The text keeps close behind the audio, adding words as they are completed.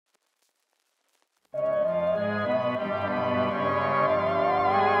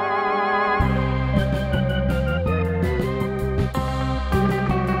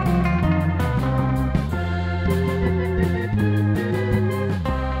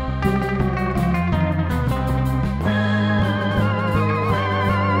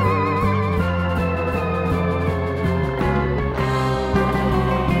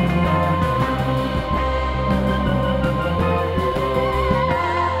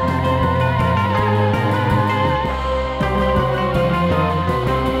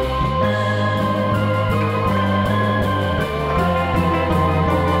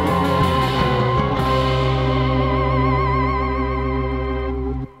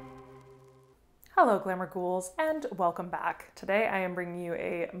Hello Glamour Ghouls and welcome back. Today I am bringing you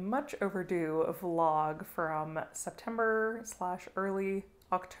a much overdue vlog from September / early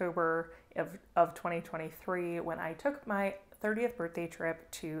October of 2023 when I took my 30th birthday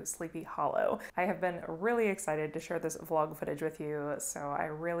trip to Sleepy Hollow. I have been really excited to share this vlog footage with you, so I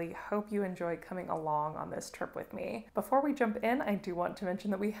really hope you enjoy coming along on this trip with me. Before we jump in, I do want to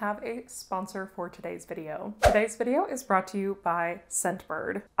mention that we have a sponsor for today's video. Today's video is brought to you by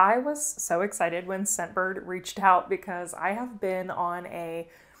Scentbird. I was so excited when Scentbird reached out because I have been on a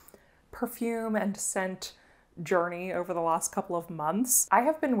perfume and scent journey over the last couple of months. I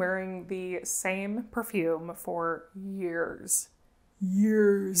have been wearing the same perfume for years.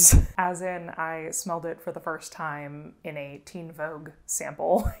 As in, I smelled it for the first time in a Teen Vogue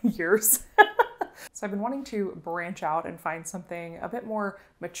sample years. So I've been wanting to branch out and find something a bit more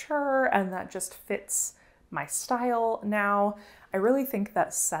mature and that just fits my style now. I really think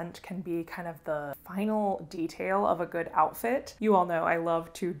that scent can be kind of the final detail of a good outfit. You all know I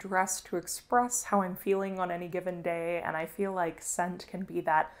love to dress to express how I'm feeling on any given day, and I feel like scent can be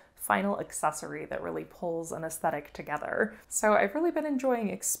that final accessory that really pulls an aesthetic together. So I've really been enjoying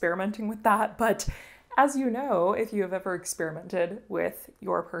experimenting with that, but as you know, if you have ever experimented with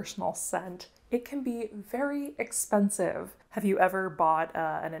your personal scent, it can be very expensive. Have you ever bought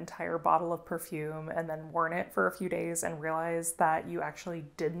an entire bottle of perfume and then worn it for a few days and realized that you actually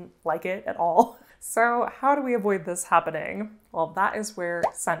didn't like it at all? So how do we avoid this happening? Well, that is where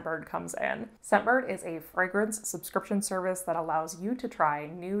Scentbird comes in. Scentbird is a fragrance subscription service that allows you to try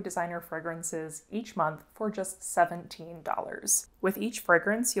new designer fragrances each month for just $17. With each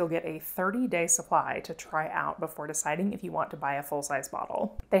fragrance, you'll get a 30-day supply to try out before deciding if you want to buy a full-size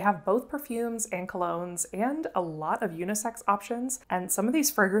bottle. They have both perfumes and colognes and a lot of unisex options, and some of these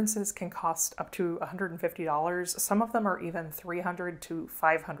fragrances can cost up to $150. Some of them are even $300 to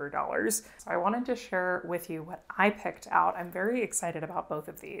 $500. So I wanted to share with you what I picked out. I'm very excited about both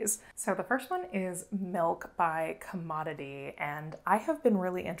of these. So the first one is Milk by Commodity, and I have been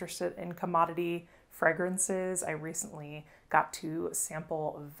really interested in Commodity fragrances. I recently got to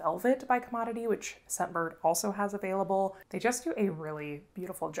sample Velvet by Commodity, which Scentbird also has available. They just do a really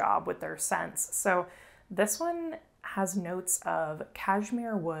beautiful job with their scents. So this one has notes of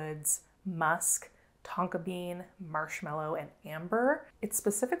cashmere woods, musk, tonka bean, marshmallow, and amber. It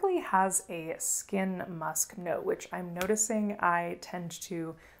specifically has a skin musk note, which I'm noticing I tend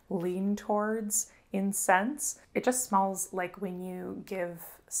to lean towards in scents. It just smells like when you give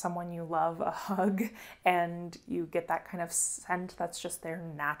someone you love a hug and you get that kind of scent that's just their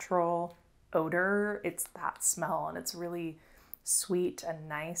natural odor. It's that smell, and it's really sweet and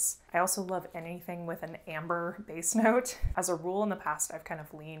nice. I also love anything with an amber base note. As a rule in the past, I've kind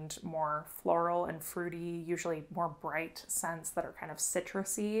of leaned more floral and fruity, usually more bright scents that are kind of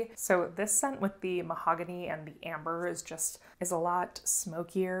citrusy. So this scent with the mahogany and the amber is a lot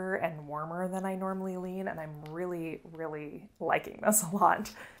smokier and warmer than I normally lean, and I'm really liking this a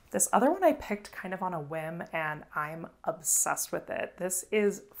lot. This other one I picked kind of on a whim, and I'm obsessed with it. This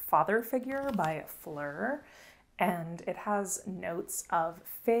is Father Figure by Fleur, and it has notes of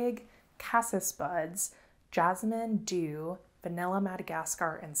fig, cassis buds, jasmine, dew, vanilla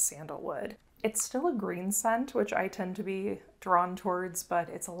Madagascar, and sandalwood. It's still a green scent, which I tend to be drawn towards, but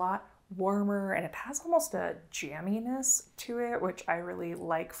it's a lot warmer and it has almost a jamminess to it, which I really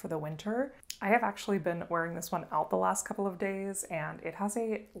like for the winter. I have actually been wearing this one out the last couple of days, and it has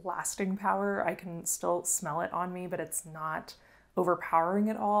a lasting power. I can still smell it on me, but it's not overpowering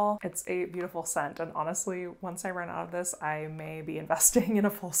at all. It's a beautiful scent, and honestly, once I run out of this, I may be investing in a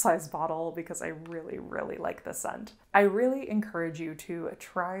full-size bottle because I really like the scent. I really encourage you to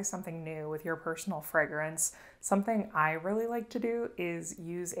try something new with your personal fragrance. Something I really like to do is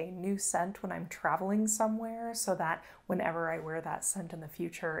use a new scent when I'm traveling somewhere so that whenever I wear that scent in the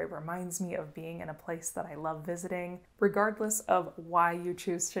future, it reminds me of being in a place that I love visiting. Regardless of why you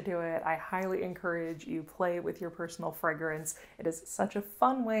choose to do it, I highly encourage you play with your personal fragrance. It is such a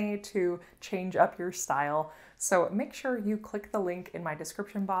fun way to change up your style. So make sure you click the link in my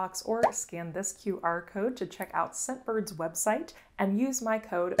description box or scan this QR code to check out Scentbird's website and use my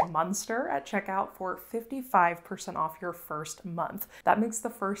code Munster at checkout for 55% off your first month. That makes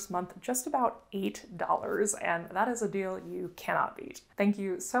the first month just about $8, and that is a deal you cannot beat. Thank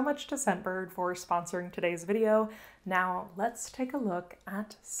you so much to Scentbird for sponsoring today's video. Now let's take a look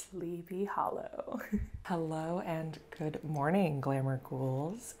at Sleepy Hollow. Hello and good morning, Glamour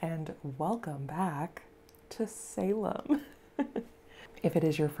Ghouls, and welcome back to Salem. If it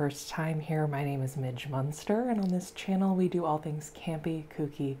is your first time here, my name is Midge Munster, and on this channel we do all things campy,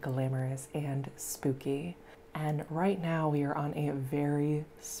 kooky, glamorous, and spooky. And right now we are on a very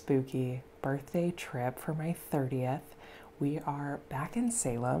spooky birthday trip for my 30th. We are back in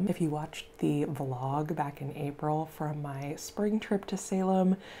Salem. If you watched the vlog back in April from my spring trip to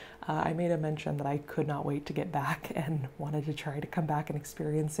Salem, I made a mention that I could not wait to get back and wanted to try to come back and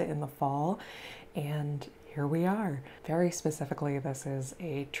experience it in the fall. And here we are. Very specifically, this is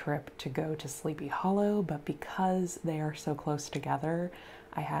a trip to go to Sleepy Hollow, but because they are so close together,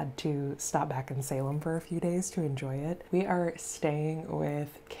 I had to stop back in Salem for a few days to enjoy it. We are staying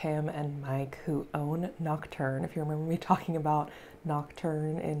with Kim and Mike, who own Nocturne. If you remember me talking about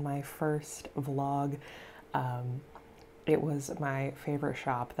Nocturne in my first vlog, it was my favorite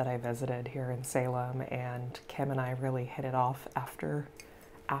shop that I visited here in Salem, and Kim and I really hit it off after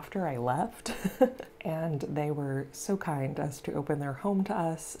I left. And they were so kind as to open their home to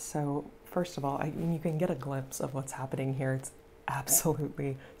us. So first of all, you can get a glimpse of what's happening here. It's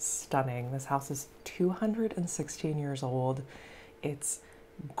absolutely stunning. This house is 216 years old. It's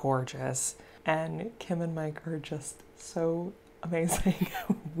gorgeous. And Kim and Mike are just so amazing.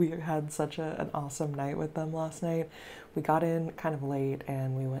 We had such an awesome night with them last night. We got in kind of late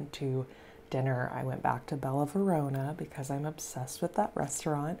and we went to dinner. I went back to Bella Verona because I'm obsessed with that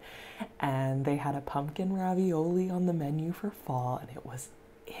restaurant, and they had a pumpkin ravioli on the menu for fall, and it was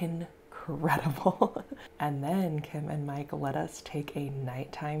incredible. And then Kim and Mike let us take a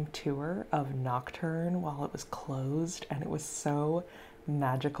nighttime tour of Nocturne while it was closed, and it was so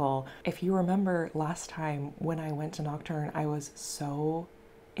magical. If you remember last time when I went to Nocturne, I was so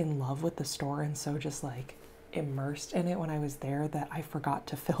in love with the store and so just like immersed in it when I was there that I forgot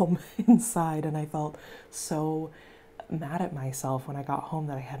to film inside, and I felt so mad at myself when I got home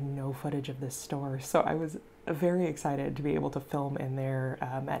that I had no footage of this store. So I was very excited to be able to film in there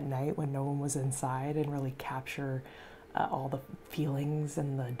at night when no one was inside and really capture all the feelings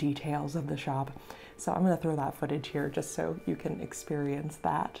and the details of the shop. So I'm going to throw that footage here just so you can experience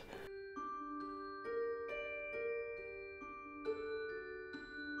that.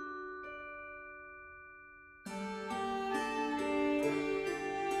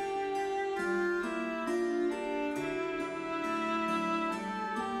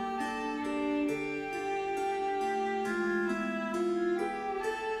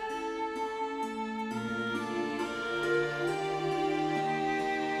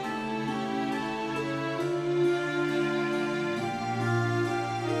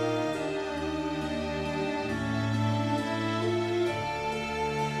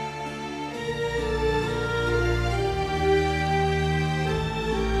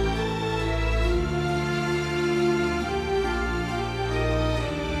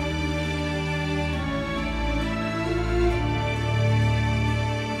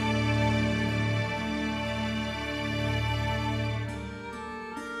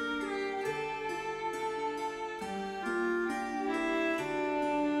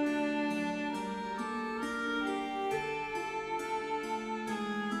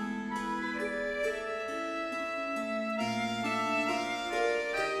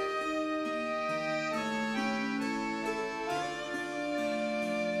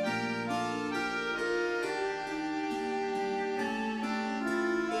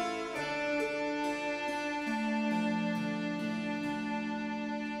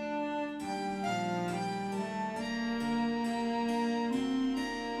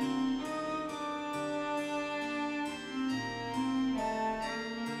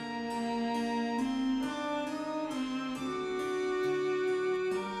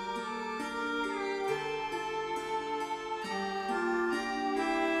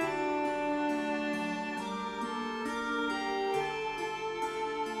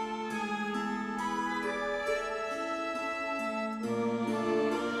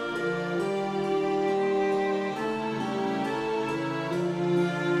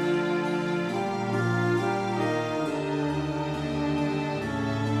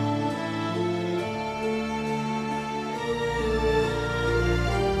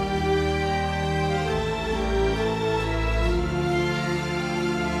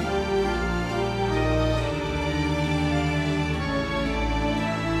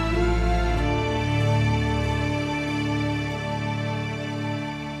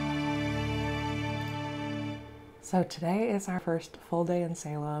 So today is our first full day in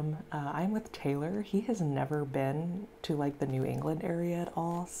Salem. I'm with Taylor. He has never been to like the New England area at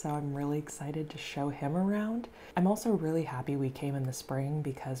all, so I'm really excited to show him around. I'm also really happy we came in the spring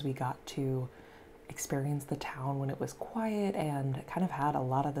because we got to experience the town when it was quiet and kind of had a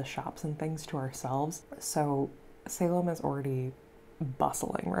lot of the shops and things to ourselves. So Salem is already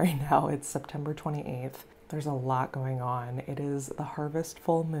bustling right now. It's September 28th. There's a lot going on. It is the harvest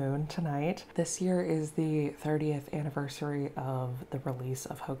full moon tonight. This year is the 30th anniversary of the release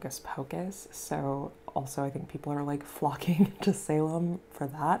of Hocus Pocus, so also I think people are like flocking to Salem for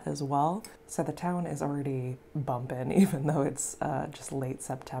that as well. So the town is already bumping even though it's just late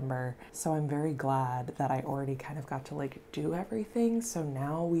September. So I'm very glad that I already kind of got to like do everything. So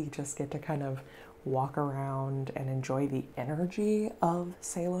now we just get to kind of walk around and enjoy the energy of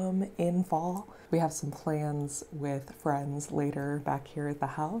Salem in fall. We have some plans with friends later back here at the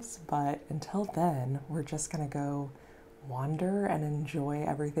house, but until then, we're just gonna go wander and enjoy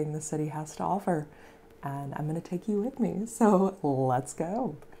everything the city has to offer. And I'm gonna take you with me, so let's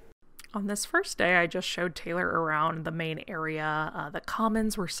go. On this first day, I just showed Taylor around the main area. The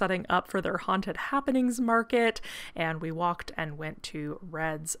Commons were setting up for their Haunted Happenings market, and we walked and went to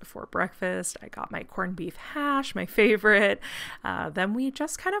Red's for breakfast. I got my corned beef hash, my favorite. Then we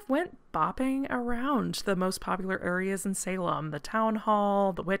just kind of went bopping around the most popular areas in Salem, the town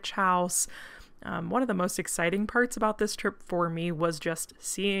hall, the witch house. One of the most exciting parts about this trip for me was just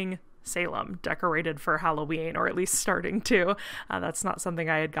seeing Salem decorated for Halloween, or at least starting to. That's not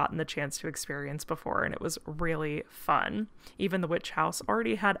something I had gotten the chance to experience before, and it was really fun. Even the witch house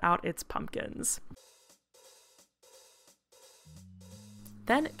already had out its pumpkins.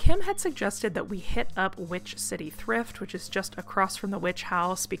 Then Kim had suggested that we hit up Witch City Thrift, which is just across from the witch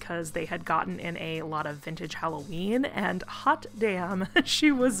house, because they had gotten in a lot of vintage Halloween, and hot damn,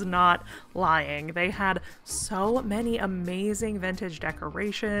 she was not lying. They had so many amazing vintage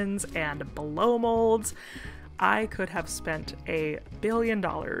decorations and blow molds. I could have spent $1 billion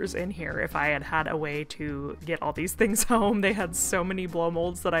in here if I had had a way to get all these things home. They had so many blow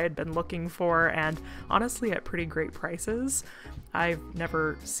molds that I had been looking for, and honestly at pretty great prices. I've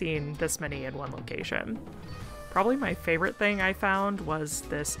never seen this many in one location. Probably my favorite thing I found was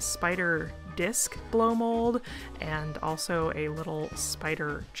this spider disc blow mold, and also a little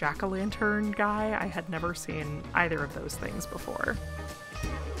spider jack-o'-lantern guy. I had never seen either of those things before.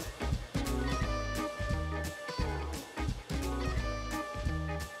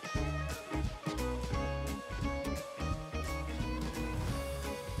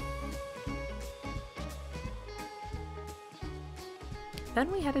 Then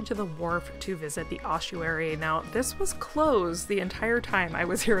we headed to the wharf to visit the ossuary. Now, this was closed the entire time I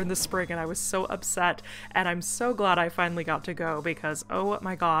was here in the spring, and I was so upset, and I'm so glad I finally got to go because, oh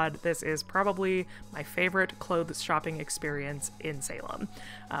my god, this is probably my favorite clothes shopping experience in Salem.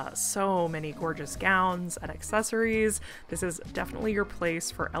 So many gorgeous gowns and accessories. This is definitely your place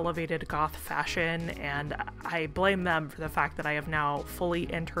for elevated goth fashion, and I blame them for the fact that I have now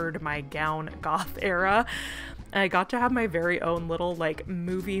fully entered my gown goth era. I got to have my very own little like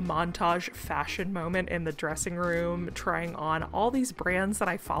movie montage fashion moment in the dressing room, trying on all these brands that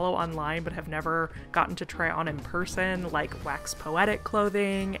I follow online but have never gotten to try on in person, like Wax Poetic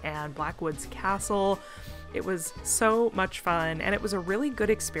Clothing and Blackwood's Castle. It was so much fun, and it was a really good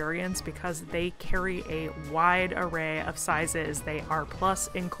experience because they carry a wide array of sizes. They are plus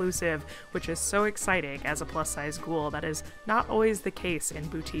inclusive, which is so exciting as a plus size ghoul. That is not always the case in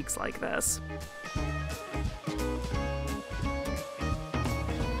boutiques like this.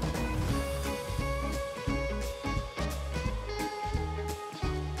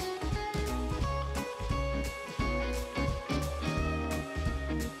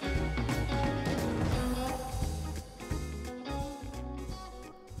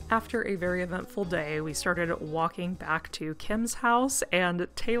 After a very eventful day, we started walking back to Kim's house, and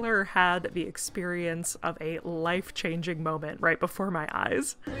Taylor had the experience of a life-changing moment right before my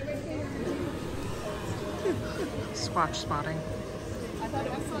eyes. Squatch spotting.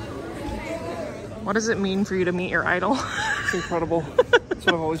 What does it mean for you to meet your idol? It's incredible. That's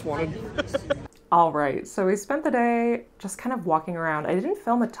what I've always wanted. All right, so we spent the day just kind of walking around. I didn't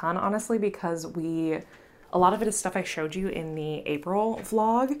film a ton, honestly, because a lot of it is stuff I showed you in the April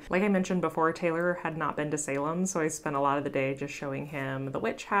vlog. Like I mentioned before, Taylor had not been to Salem, so I spent a lot of the day just showing him the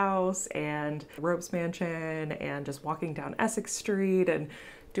witch house and Ropes Mansion and just walking down Essex Street and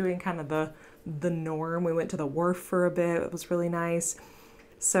doing kind of the norm. We went to the wharf for a bit. It was really nice.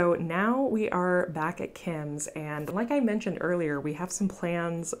 So now we are back at Kim's, and like I mentioned earlier, we have some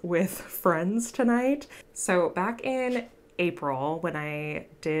plans with friends tonight. So back in April, when I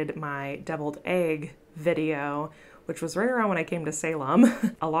did my deviled egg video, which was right around when I came to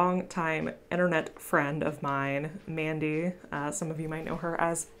Salem, a long-time internet friend of mine, Mandy, some of you might know her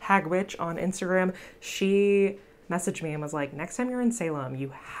as Hagwitch on Instagram, she messaged me and was like, next time you're in Salem,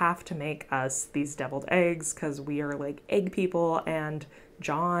 you have to make us these deviled eggs because we are like egg people, and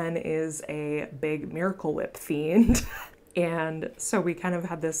John is a big Miracle Whip fiend. And so we kind of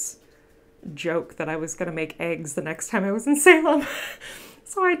had this joke that I was gonna make eggs the next time I was in Salem.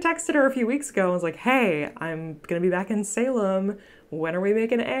 So I texted her a few weeks ago and was like, hey, I'm gonna be back in Salem. When are we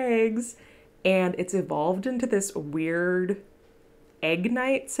making eggs? And it's evolved into this weird egg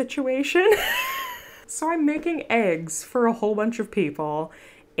night situation. So I'm making eggs for a whole bunch of people.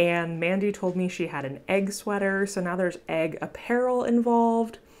 And Mandy told me she had an egg sweater. So now there's egg apparel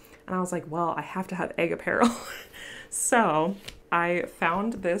involved. And I was like, well, I have to have egg apparel. So I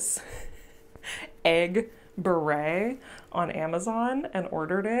found this egg beret on Amazon and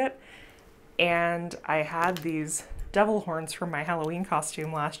ordered it. And I had these devil horns from my Halloween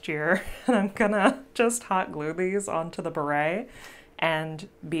costume last year. And I'm gonna just hot glue these onto the beret and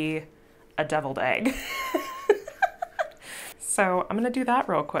be a deviled egg. So I'm gonna do that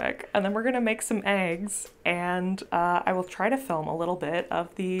real quick. And then we're gonna make some eggs. And I will try to film a little bit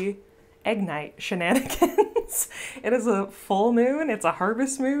of the egg night shenanigans. It is a full moon, it's a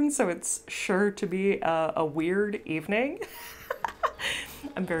harvest moon, so it's sure to be a weird evening.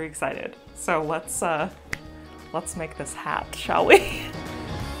 I'm very excited. So let's make this hat, shall we?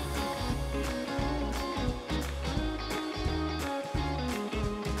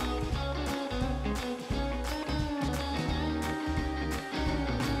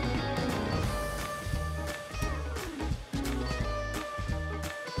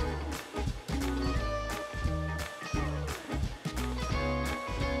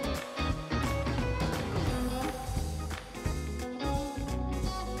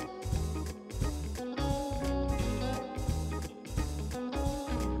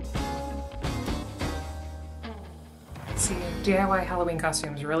 See, DIY Halloween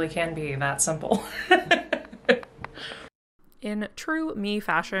costumes really can be that simple. In true me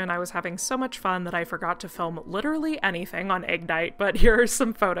fashion, I was having so much fun that I forgot to film literally anything on egg night, but here are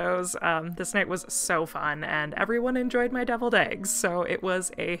some photos. This night was so fun, and everyone enjoyed my deviled eggs, so it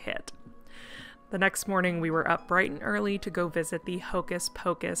was a hit. The next morning, we were up bright and early to go visit the Hocus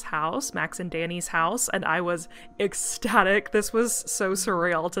Pocus house, Max and Danny's house, and I was ecstatic. This was so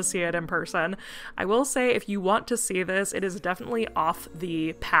surreal to see it in person. I will say, if you want to see this, it is definitely off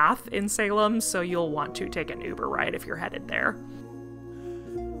the path in Salem, so you'll want to take an Uber ride if you're headed there.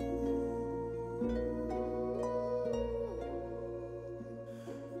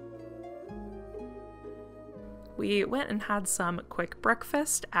 We went and had some quick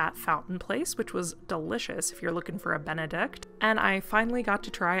breakfast at Fountain Place, which was delicious if you're looking for a Benedict. And I finally got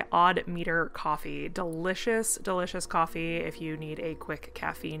to try Odd Meter coffee. Delicious, delicious coffee. If you need a quick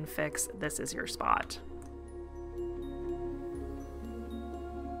caffeine fix, this is your spot.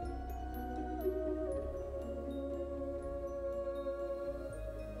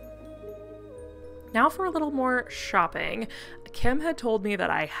 Now for a little more shopping. Kim had told me that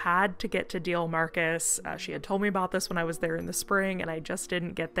I had to get to Deal Marcus. She had told me about this when I was there in the spring and I just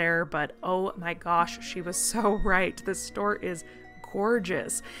didn't get there, but oh my gosh, she was so right. This store is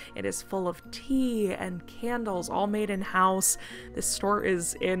gorgeous. It is full of tea and candles, all made in-house. This store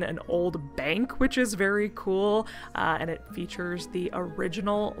is in an old bank, which is very cool, and it features the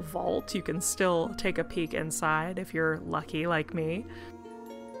original vault. You can still take a peek inside if you're lucky like me.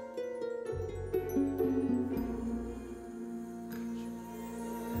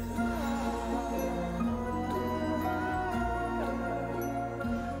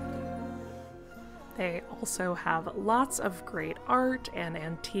 They also have lots of great art and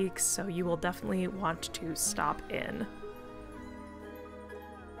antiques, so you will definitely want to stop in.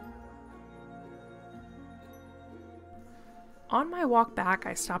 On my walk back,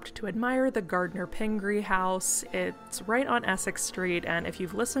 I stopped to admire the Gardner Pingree house. It's right on Essex Street, and if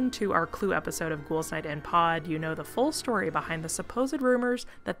you've listened to our Clue episode of Ghouls Night In Pod, you know the full story behind the supposed rumors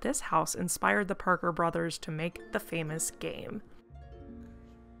that this house inspired the Parker brothers to make the famous game.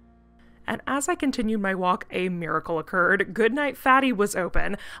 And as I continued my walk, a miracle occurred. Goodnight Fatty was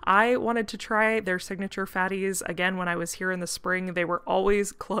open. I wanted to try their signature fatties again when I was here in the spring. They were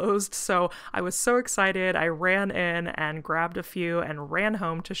always closed, so I was so excited. I ran in and grabbed a few and ran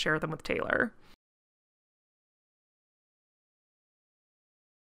home to share them with Taylor.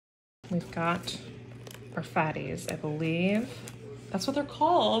 We've got our fatties, I believe. That's what they're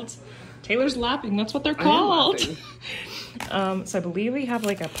called. Taylor's laughing. That's what they're called. So I believe we have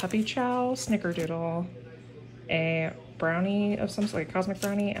like a puppy chow snickerdoodle, a brownie of some sort, like cosmic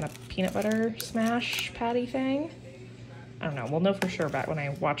brownie, and a peanut butter smash patty thing. I don't know. We'll know for sure back when I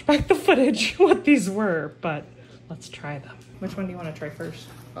watch back the footage what these were, but let's try them. Which one do you want to try first?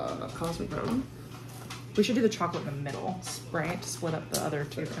 Cosmic brownie. We should do the chocolate in the middle, right? To split up the other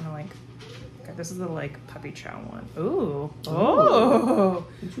two, kind of like. Okay, this is the like puppy chow one. Ooh. Oh.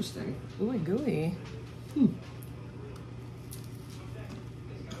 Interesting. Ooey gooey.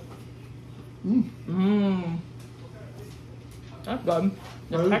 Mmm. That's good.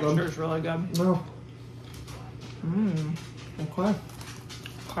 The texture is really good. No. Mmm. Okay.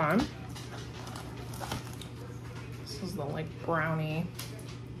 Okay. This is the like brownie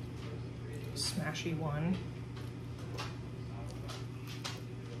smashy one.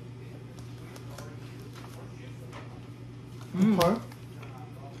 Okay.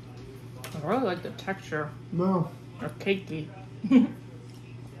 I really like the texture. No. They're cakey.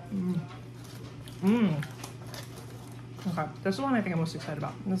 Okay, this is the one I think I'm most excited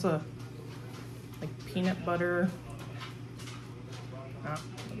about. This is a like peanut butter.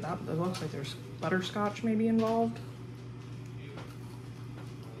 It looks like there's butterscotch maybe involved.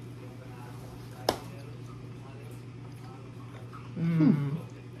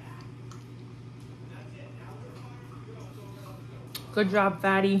 Good job,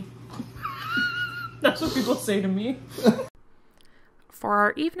 fatty. That's what people say to me. For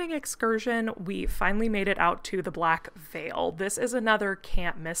our evening excursion, we finally made it out to the Black Veil. This is another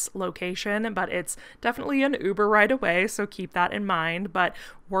can't miss location, but it's definitely an Uber ride away, so keep that in mind, but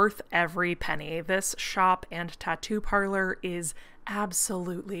worth every penny. This shop and tattoo parlor is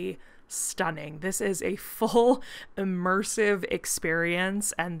absolutely stunning. This is a full immersive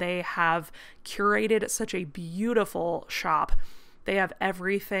experience, and they have curated such a beautiful shop. They have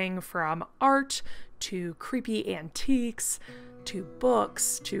everything from art to creepy antiques, to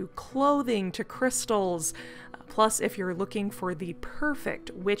books, to clothing, to crystals. Plus, if you're looking for the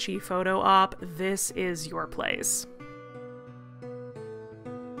perfect witchy photo op, this is your place.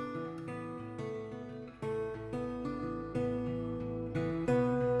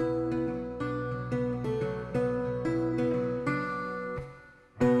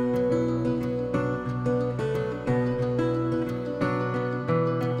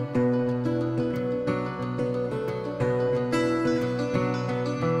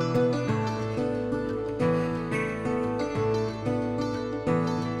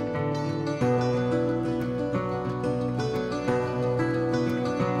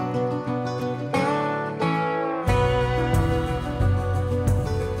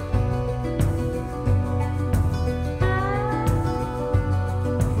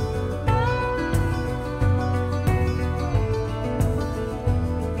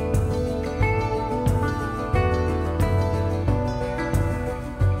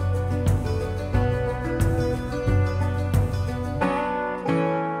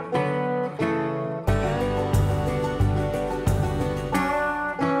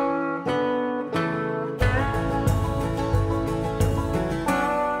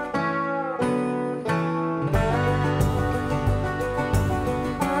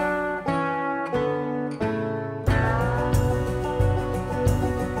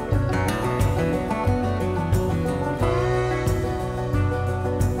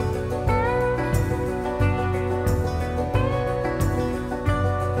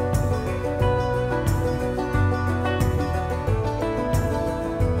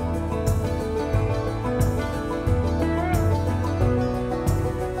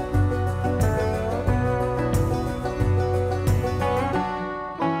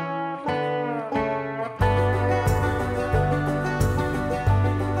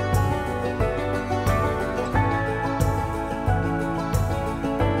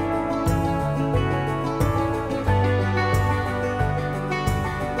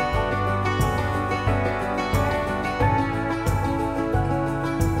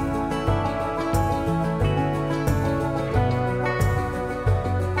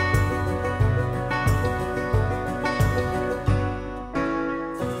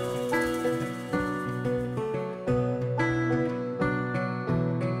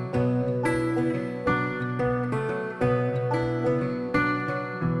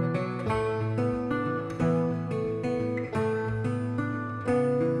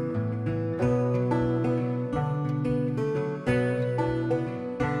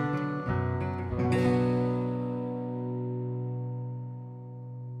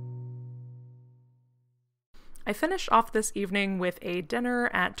 I finished off this evening with a dinner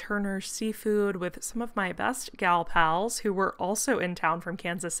at Turner's Seafood with some of my best gal pals who were also in town from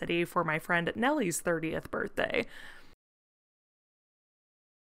Kansas City for my friend Nellie's 30th birthday.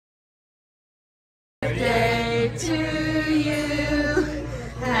 Birthday to you.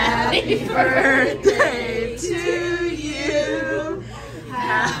 Happy birthday to you.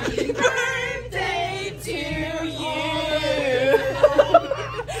 Happy birthday to you.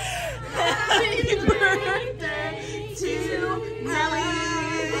 Happy birthday to Nellie.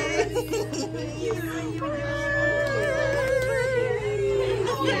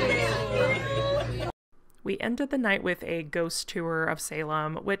 We ended the night with a ghost tour of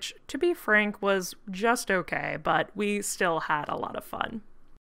Salem, which, to be frank, was just okay, but we still had a lot of fun.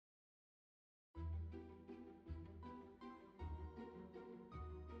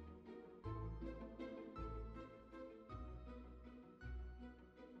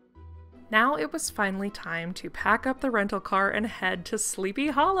 Now it was finally time to pack up the rental car and head to Sleepy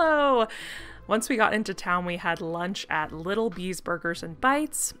Hollow. Once we got into town, we had lunch at Little Bee's Burgers and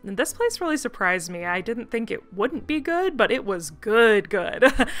Bites. And this place really surprised me. I didn't think it wouldn't be good, but it was good.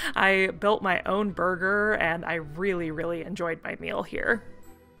 I built my own burger and I really enjoyed my meal here.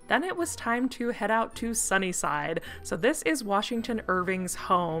 Then it was time to head out to Sunnyside. So this is Washington Irving's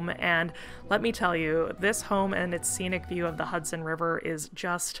home, and let me tell you, this home and its scenic view of the Hudson River is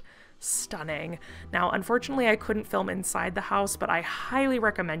just stunning. Now, unfortunately, I couldn't film inside the house, but I highly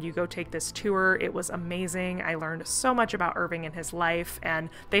recommend you go take this tour. It was amazing. I learned so much about Irving and his life, and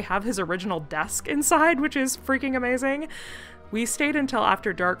they have his original desk inside, which is freaking amazing. We stayed until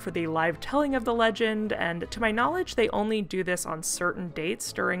after dark for the live telling of the legend, and to my knowledge, they only do this on certain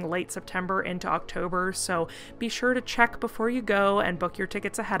dates during late September into October, so be sure to check before you go and book your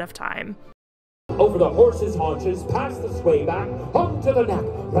tickets ahead of time. Over the horse's haunches, past the swayback, hung to the neck,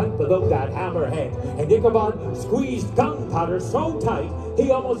 right below that hammerhead. And Ichabod squeezed gunpowder so tight,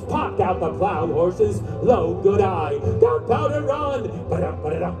 he almost popped out the plow horse's low good eye. Gunpowder run! Ba-dum,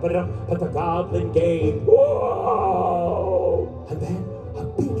 ba-dum, ba-dum, but the goblin gave. Whoa! And then a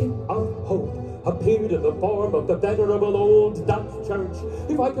beacon of hope appeared in the form of the venerable old Dutch church.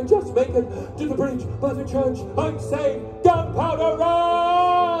 If I could just make it to the bridge by the church, I'd say, Gunpowder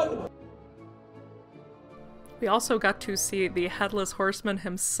run! We also got to see the Headless Horseman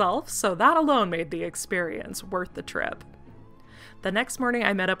himself, so that alone made the experience worth the trip. The next morning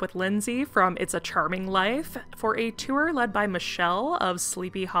I met up with Lindsay from It's a Charming Life for a tour led by Michelle of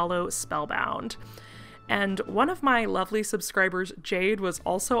Sleepy Hollow Spellbound. And one of my lovely subscribers, Jade, was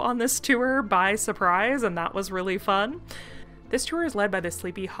also on this tour by surprise, and that was really fun. This tour is led by the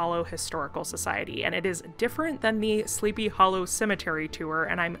Sleepy Hollow Historical Society, and it is different than the Sleepy Hollow Cemetery tour,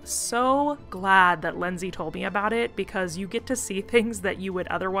 and I'm so glad that Lindsay told me about it because you get to see things that you would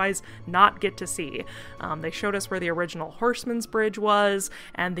otherwise not get to see. They showed us where the original Horseman's Bridge was,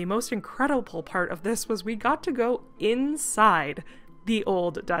 and the most incredible part of this was we got to go inside the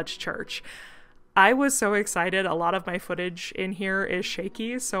old Dutch church. I was so excited. A lot of my footage in here is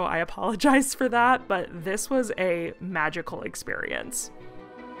shaky, so I apologize for that, but this was a magical experience.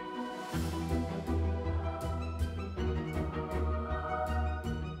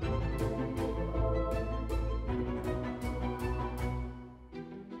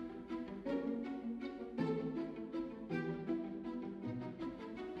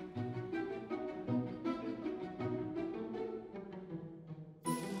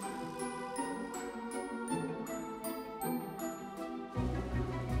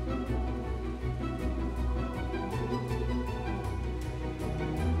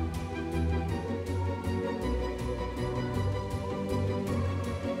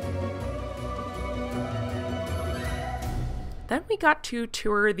 Then we got to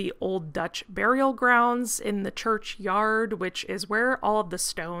tour the old Dutch burial grounds in the churchyard, which is where all of the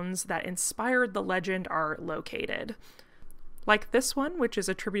stones that inspired the legend are located. Like this one, which is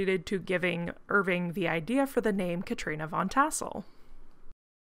attributed to giving Irving the idea for the name Katrina von Tassel.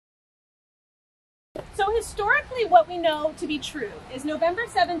 So historically, what we know to be true is November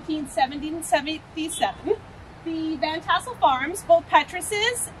 17, 1777, the Van Tassel farms, both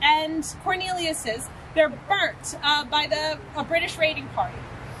Petrus's and Cornelius's, they're burnt by a British raiding party.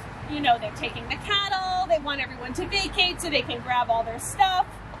 You know, they're taking the cattle, they want everyone to vacate so they can grab all their stuff.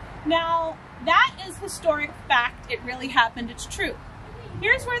 Now, that is historic fact. It really happened. It's true.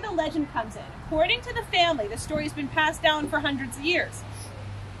 Here's where the legend comes in. According to the family, the story's been passed down for hundreds of years.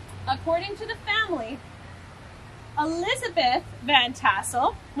 According to the family, Elizabeth Van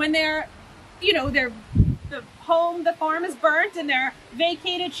Tassel, when the farm is burnt and they're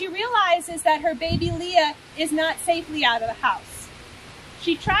vacated, she realizes that her baby Leah is not safely out of the house.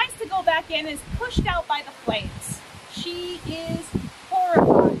 She tries to go back in and is pushed out by the flames. She is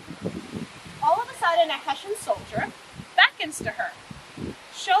horrified. All of a sudden, a Hessian soldier beckons to her,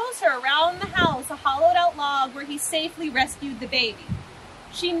 shows her around the house a hollowed out log where he safely rescued the baby.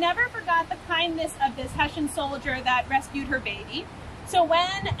 She never forgot the kindness of this Hessian soldier that rescued her baby. So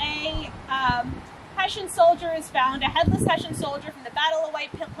when a Hessian soldier is found, a headless Hessian soldier from the Battle of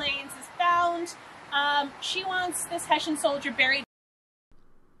White Plains is found, she wants this Hessian soldier buried.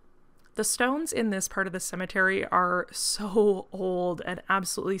 The stones in this part of the cemetery are so old and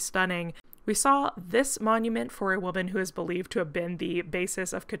absolutely stunning. We saw this monument for a woman who is believed to have been the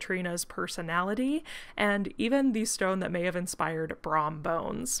basis of Katrina's personality, and even the stone that may have inspired Brom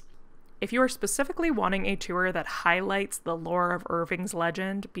Bones. If you are specifically wanting a tour that highlights the lore of Irving's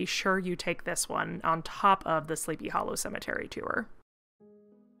legend, be sure you take this one on top of the Sleepy Hollow Cemetery tour.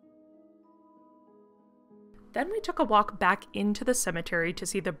 Then we took a walk back into the cemetery to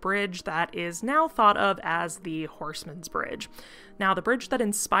see the bridge that is now thought of as the Horseman's Bridge. Now, the bridge that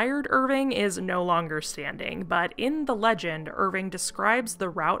inspired Irving is no longer standing, but in the legend, Irving describes the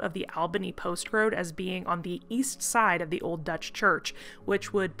route of the Albany Post Road as being on the east side of the Old Dutch Church,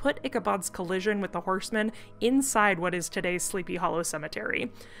 which would put Ichabod's collision with the horseman inside what is today's Sleepy Hollow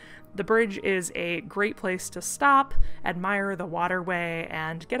Cemetery. The bridge is a great place to stop, admire the waterway,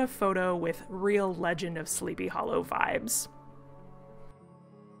 and get a photo with real Legend of Sleepy Hollow vibes.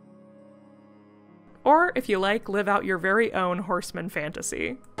 Or, if you like, live out your very own horseman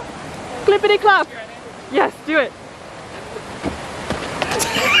fantasy. Clippity clop! Yes, do it!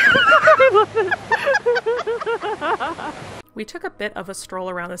 We took a bit of a stroll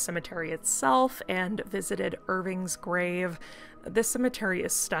around the cemetery itself and visited Irving's grave. This cemetery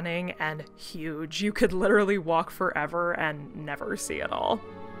is stunning and huge. You could literally walk forever and never see it all.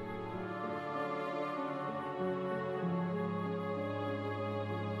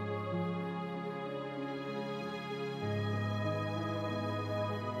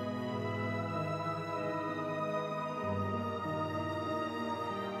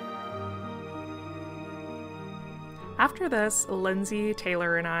 After this, Lindsay,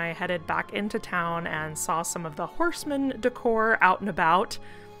 Taylor, and I headed back into town and saw some of the horseman decor out and about.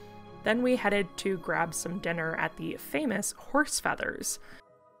 Then we headed to grab some dinner at the famous Horse Feathers.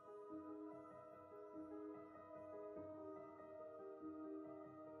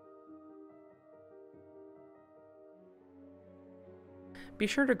 Be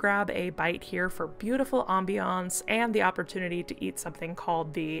sure to grab a bite here for beautiful ambiance and the opportunity to eat something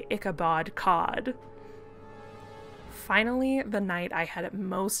called the Ichabod cod. Finally, the night I had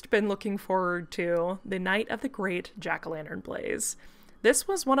most been looking forward to, the night of the Great Jack-o'-lantern Blaze. This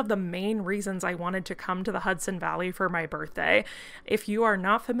was one of the main reasons I wanted to come to the Hudson Valley for my birthday. If you are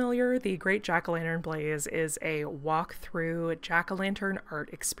not familiar, the Great Jack-o'-lantern Blaze is a walk-through jack-o'-lantern art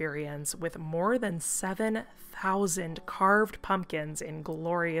experience with more than 7,000 carved pumpkins in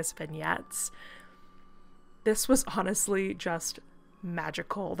glorious vignettes. This was honestly just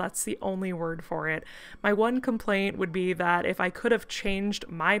magical. That's the only word for it. My one complaint would be that if I could have changed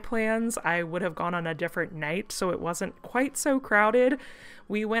my plans, I would have gone on a different night so it wasn't quite so crowded.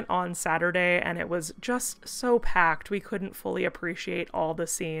 We went on Saturday and it was just so packed we couldn't fully appreciate all the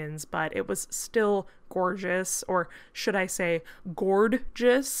scenes, but it was still gorgeous, or should I say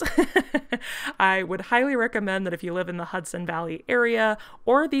gorgeous. I would highly recommend that if you live in the Hudson Valley area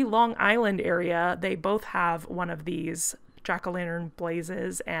or the Long Island area, they both have one of these jack-o'-lantern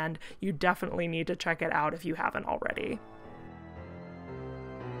blazes, and you definitely need to check it out if you haven't already.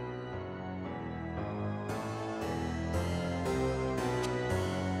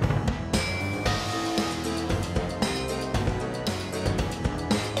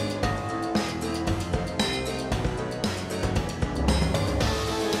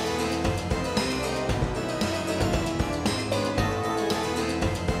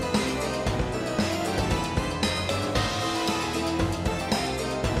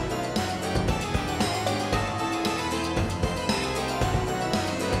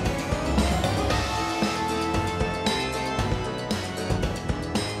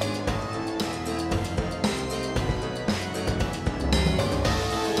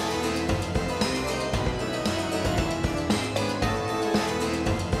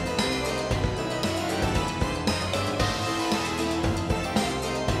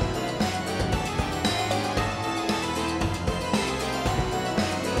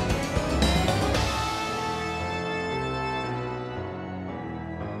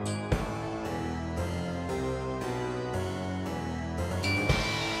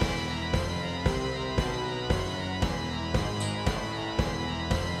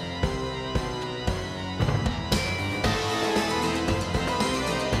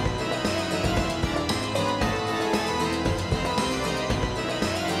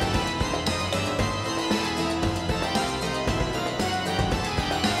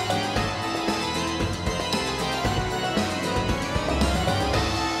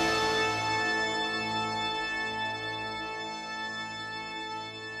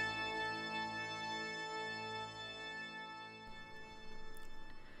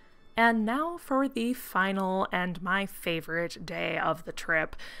 And now for the final and my favorite day of the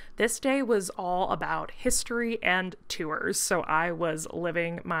trip. This day was all about history and tours, so I was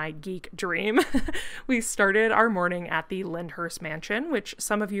living my geek dream. We started our morning at the Lyndhurst Mansion, which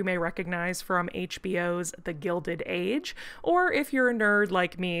some of you may recognize from HBO's The Gilded Age, or if you're a nerd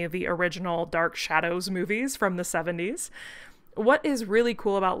like me, the original Dark Shadows movies from the 70s. What is really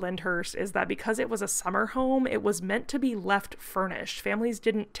cool about Lyndhurst is that because it was a summer home, it was meant to be left furnished. Families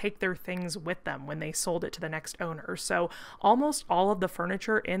didn't take their things with them when they sold it to the next owner. So almost all of the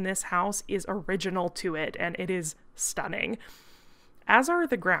furniture in this house is original to it, and it is stunning. As are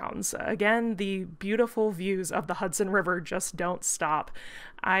the grounds. Again, the beautiful views of the Hudson River just don't stop.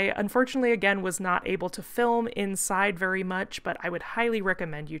 I unfortunately, again, was not able to film inside very much, but I would highly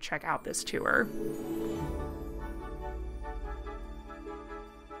recommend you check out this tour.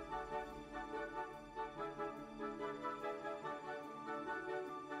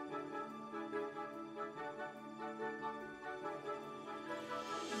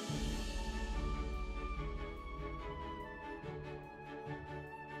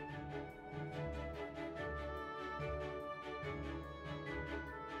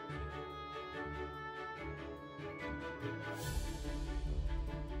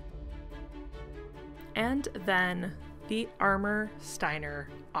 And then the Armour Steiner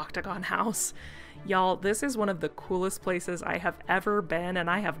Octagon House. Y'all, this is one of the coolest places I have ever been, and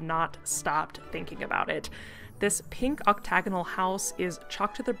I have not stopped thinking about it. This pink octagonal house is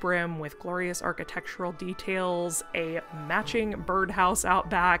chock to the brim with glorious architectural details, a matching birdhouse out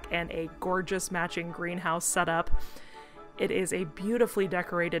back, and a gorgeous matching greenhouse setup. It is a beautifully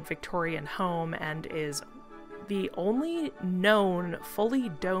decorated Victorian home and is the only known fully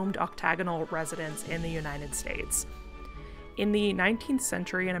domed octagonal residence in the United States. In the 19th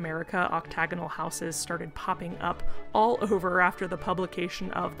century in America, octagonal houses started popping up all over after the publication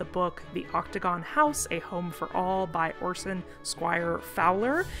of the book The Octagon House, A Home for All by Orson Squire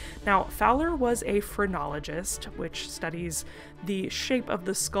Fowler. Now, Fowler was a phrenologist, which studies the shape of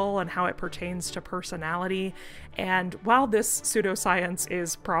the skull and how it pertains to personality. And while this pseudoscience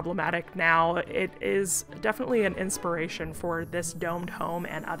is problematic now, it is definitely an inspiration for this domed home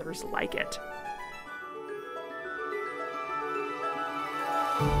and others like it.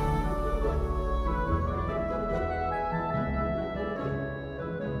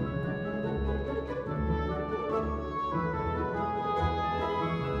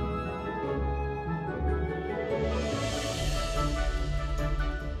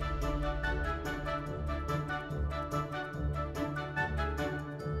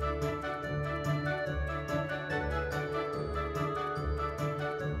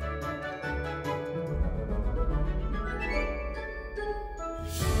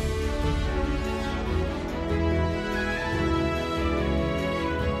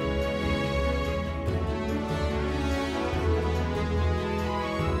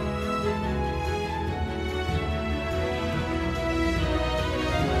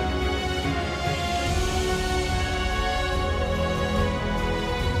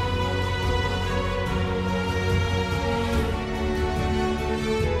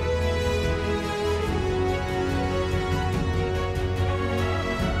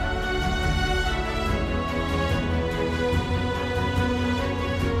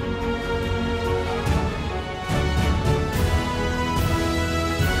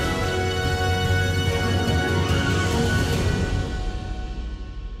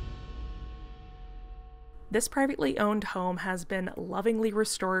 This privately owned home has been lovingly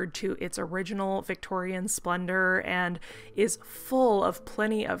restored to its original Victorian splendor and is full of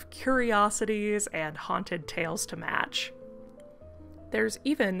plenty of curiosities and haunted tales to match. There's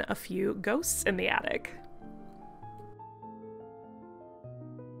even a few ghosts in the attic.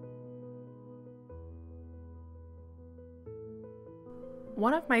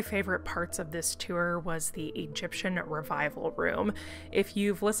 One of my favorite parts of this tour was the Egyptian Revival Room. If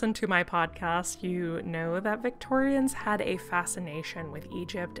you've listened to my podcast, you know that Victorians had a fascination with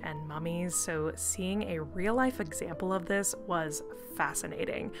Egypt and mummies, so seeing a real-life example of this was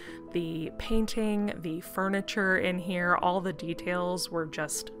fascinating. The painting, the furniture in here, all the details were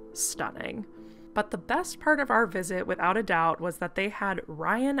just stunning. But the best part of our visit, without a doubt, was that they had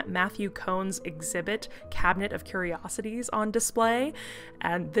Ryan Matthew Cohn's exhibit, Cabinet of Curiosities, on display,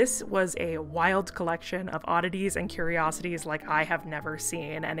 and this was a wild collection of oddities and curiosities like I have never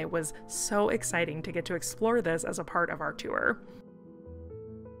seen, and it was so exciting to get to explore this as a part of our tour.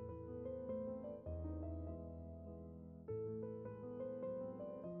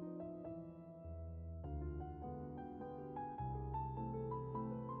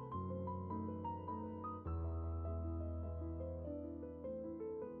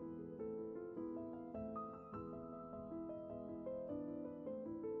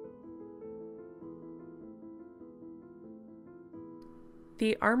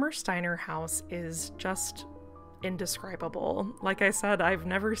 The Armour-Steiner house is just indescribable. Like I said, I've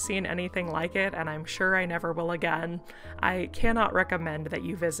never seen anything like it, and I'm sure I never will again. I cannot recommend that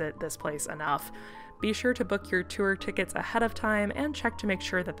you visit this place enough. Be sure to book your tour tickets ahead of time and check to make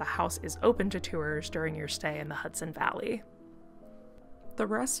sure that the house is open to tours during your stay in the Hudson Valley. The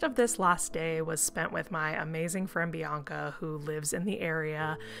rest of this last day was spent with my amazing friend Bianca, who lives in the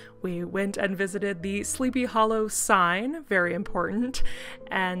area. We went and visited the Sleepy Hollow sign, very important,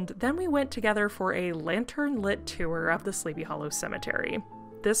 and then we went together for a lantern-lit tour of the Sleepy Hollow Cemetery.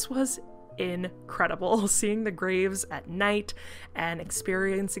 This was incredible. Seeing the graves at night and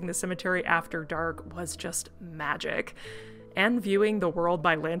experiencing the cemetery after dark was just magic. And viewing the world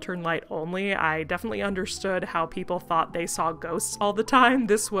by lantern light only, I definitely understood how people thought they saw ghosts all the time.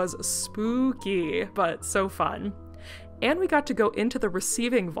 This was spooky, but so fun. And we got to go into the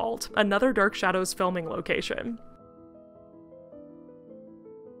receiving vault, another Dark Shadows filming location.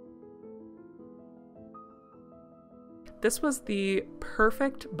 This was the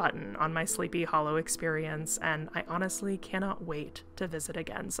perfect button on my Sleepy Hollow experience, and I honestly cannot wait to visit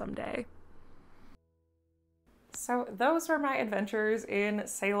again someday. So those were my adventures in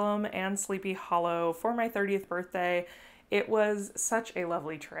Salem and Sleepy Hollow for my 30th birthday. It was such a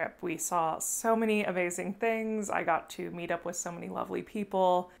lovely trip. We saw so many amazing things. I got to meet up with so many lovely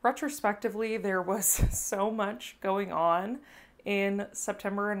people. Retrospectively, there was so much going on in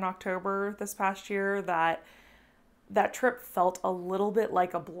September and October this past year that trip felt a little bit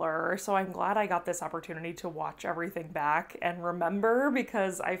like a blur. So I'm glad I got this opportunity to watch everything back and remember,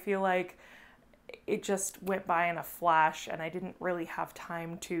 because I feel like it just went by in a flash and I didn't really have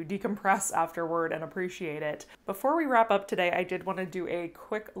time to decompress afterward and appreciate it. Before we wrap up today, I did want to do a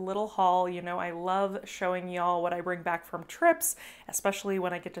quick little haul. You know, I love showing y'all what I bring back from trips, especially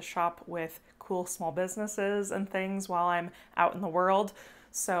when I get to shop with cool small businesses and things while I'm out in the world.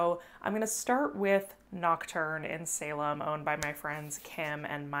 So I'm going to start with Nocturne in Salem, owned by my friends Kim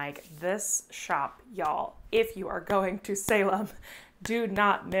and Mike. This shop, y'all, if you are going to Salem, do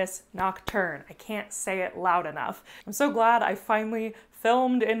not miss Nocturne. I can't say it loud enough. I'm so glad I finally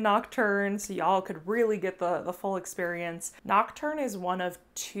filmed in Nocturne so y'all could really get the full experience. Nocturne is one of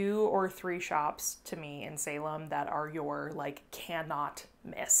 2 or 3 shops to me in Salem that are your cannot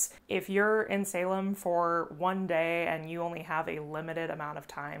miss. If you're in Salem for one day and you only have a limited amount of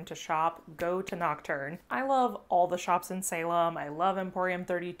time to shop, go to Nocturne. I love all the shops in Salem. I love Emporium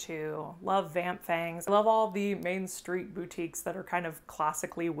 32, love Vamp Fangs, I love all the main street boutiques that are kind of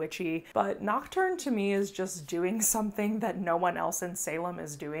classically witchy, but Nocturne to me is just doing something that no one else in Salem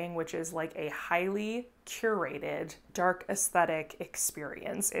is doing, which is like a highly curated dark aesthetic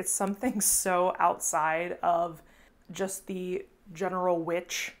experience. It's something so outside of just the general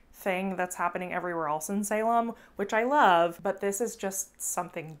witch thing that's happening everywhere else in Salem, which I love, but this is just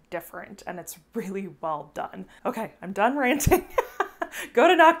something different and it's really well done. Okay, I'm done ranting. Go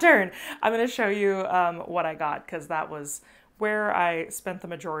to Nocturne. I'm going to show you what I got, because that was where I spent the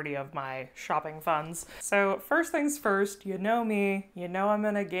majority of my shopping funds. So first things first, you know me, you know I'm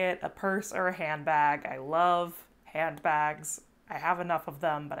gonna get a purse or a handbag. I love handbags. I have enough of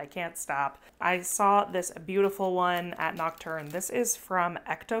them, but I can't stop. I saw this beautiful one at Nocturne. This is from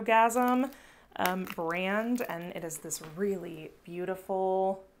Ectogasm brand, and it is this really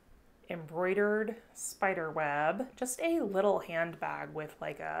beautiful embroidered spider web. Just a little handbag with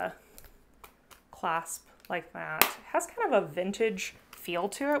like a clasp like that. It has kind of a vintage feel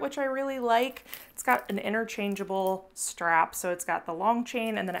to it, which I really like. It's got an interchangeable strap, so it's got the long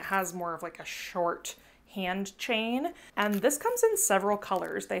chain and then it has more of like a short hand chain. And this comes in several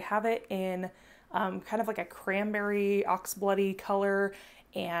colors. They have it in kind of like a cranberry oxbloody color,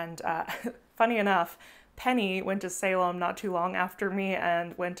 and funny enough, Penny went to Salem not too long after me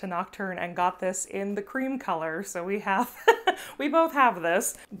and went to Nocturne and got this in the cream color. So we have, we both have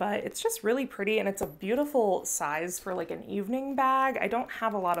this, but it's just really pretty and it's a beautiful size for like an evening bag. I don't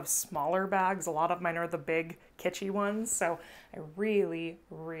have a lot of smaller bags. A lot of mine are the big kitschy ones. So I really,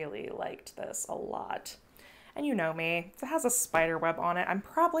 really liked this a lot. And you know me, if it has a spider web on it, I'm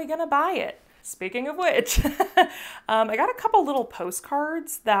probably gonna buy it. Speaking of which, I got a couple little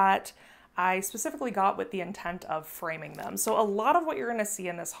postcards that I specifically got with the intent of framing them. So a lot of what you're gonna see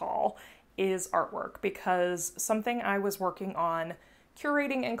in this haul is artwork, because something I was working on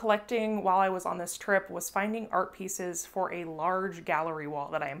curating and collecting while I was on this trip was finding art pieces for a large gallery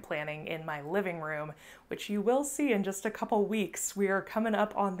wall that I am planning in my living room, which you will see in just a couple weeks. We are coming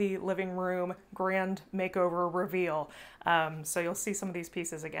up on the living room grand makeover reveal. So you'll see some of these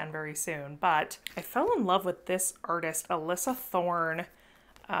pieces again very soon. But I fell in love with this artist, Alyssa Thorne.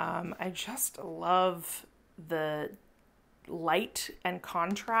 I just love the light and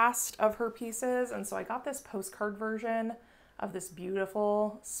contrast of her pieces. And so I got this postcard version of this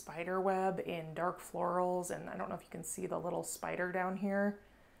beautiful spider web in dark florals. And I don't know if you can see the little spider down here,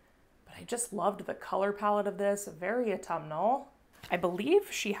 but I just loved the color palette of this, very autumnal. I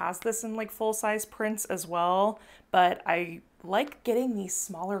believe she has this in like full-size prints as well, but I like getting these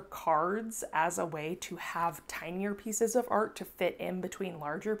smaller cards as a way to have tinier pieces of art to fit in between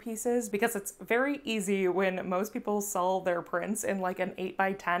larger pieces, because it's very easy when most people sell their prints in like an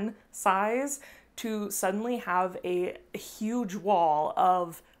 8x10 size to suddenly have a huge wall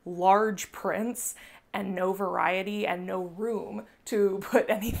of large prints and no variety and no room to put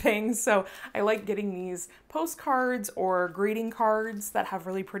anything. So I like getting these postcards or greeting cards that have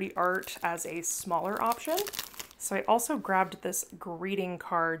really pretty art as a smaller option. So I also grabbed this greeting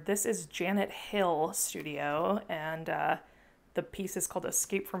card. This is Janet Hill Studio, and the piece is called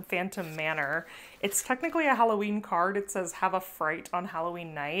Escape from Phantom Manor. It's technically a Halloween card. It says have a fright on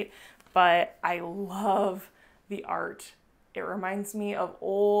Halloween night, but I love the art. It reminds me of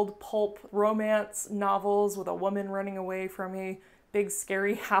old pulp romance novels with a woman running away from a big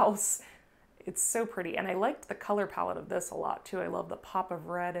scary house. It's so pretty, and I liked the color palette of this a lot too. I love the pop of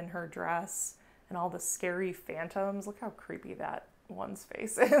red in her dress and all the scary phantoms. Look how creepy that one's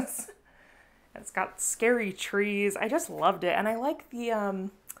face is. It's got scary trees. I just loved it, and I like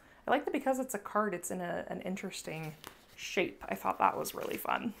that because it's a card, it's in an interesting shape. I thought that was really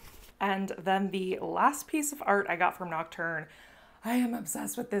fun. And then the last piece of art I got from Nocturne, I am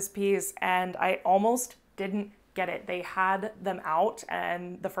obsessed with this piece, and I almost didn't get it. They had them out,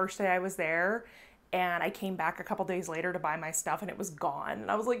 and the first day I was there, and I came back a couple days later to buy my stuff, and it was gone.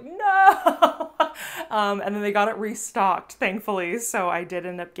 And I was like, no! And then they got it restocked, thankfully, so I did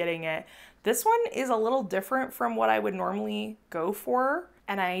end up getting it. This one is a little different from what I would normally go for,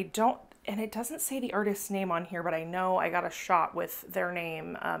 and it doesn't say the artist's name on here, but I know I got a shot with their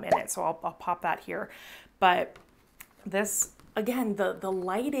name in it, so I'll pop that here. But this, again, the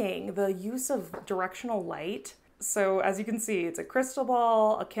lighting, the use of directional light. So as you can see, it's a crystal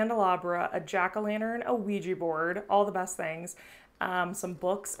ball, a candelabra, a jack-o'-lantern, a Ouija board, all the best things, some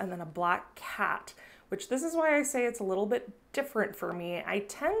books, and then a black cat, which this is why I say it's a little bit different for me. I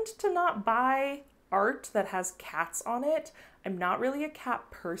tend to not buy art that has cats on it. I'm not really a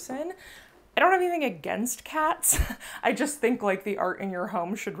cat person. I don't have anything against cats. I just think like the art in your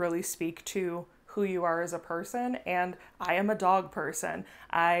home should really speak to who you are as a person, and I am a dog person.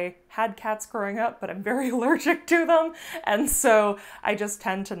 I had cats growing up, but I'm very allergic to them, and so I just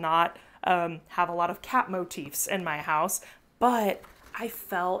tend to not have a lot of cat motifs in my house. But I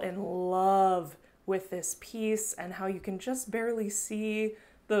fell in love with this piece and how you can just barely see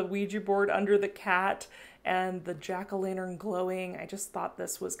the Ouija board under the cat and the jack-o'-lantern glowing. I just thought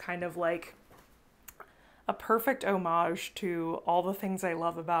this was kind of like a perfect homage to all the things I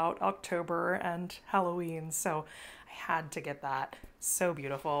love about October and Halloween, so I had to get that. So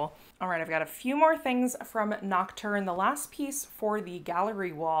beautiful. All right, I've got a few more things from Nocturne. The last piece for the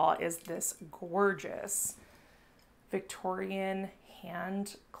gallery wall is this gorgeous Victorian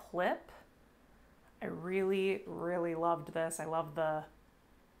hand clip. I really, really loved this. I love the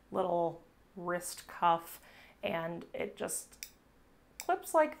little wrist cuff, and it just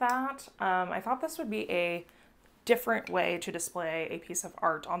clips like that. I thought this would be a different way to display a piece of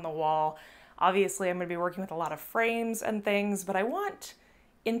art on the wall. Obviously, I'm going to be working with a lot of frames and things, but I want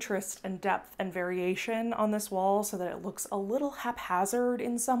interest and depth and variation on this wall so that it looks a little haphazard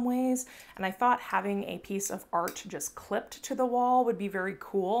in some ways. And I thought having a piece of art just clipped to the wall would be very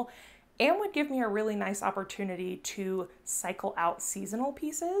cool and would give me a really nice opportunity to cycle out seasonal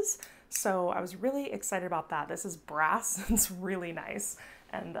pieces. So I was really excited about that. This is brass. It's really nice.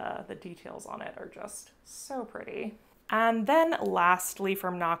 And the details on it are just so pretty. And then lastly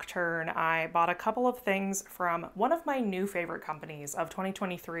from Nocturne, I bought a couple of things from one of my new favorite companies of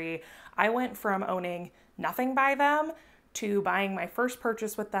 2023. I went from owning nothing by them to buying my first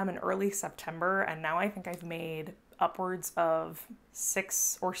purchase with them in early September. And now I think I've made upwards of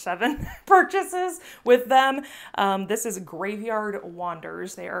 6 or 7 purchases with them. This is Graveyard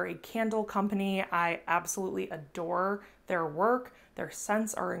Wanders. They are a candle company. I absolutely adore their work. Their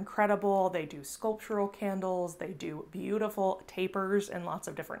scents are incredible. They do sculptural candles. They do beautiful tapers in lots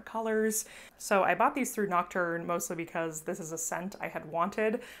of different colors. So I bought these through Nocturne mostly because this is a scent I had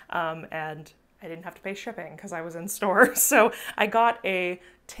wanted, and I didn't have to pay shipping because I was in store. So I got a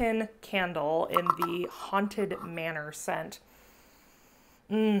tin candle in the Haunted Manor scent.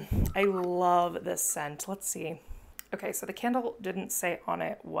 I love this scent. Let's see. Okay, so the candle didn't say on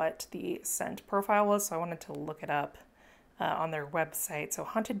it what the scent profile was, so I wanted to look it up. on their website. So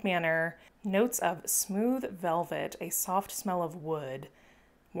Haunted Manor, notes of smooth velvet, a soft smell of wood,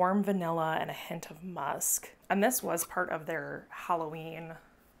 warm vanilla, and a hint of musk. And this was part of their Halloween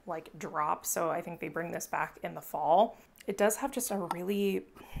like drop, so I think they bring this back in the fall. It does have just a really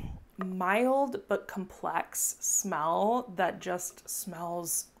mild but complex smell that just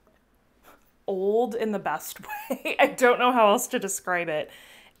smells old in the best way. I don't know how else to describe it.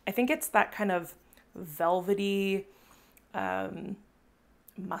 I think it's that kind of velvety,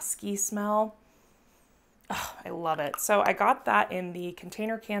 musky smell. Oh, I love it. So I got that in the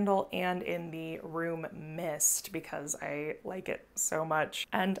container candle and in the room mist because I like it so much.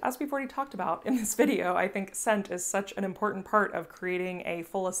 And as we've already talked about in this video, I think scent is such an important part of creating a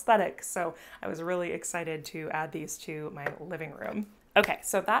full aesthetic. So I was really excited to add these to my living room. Okay,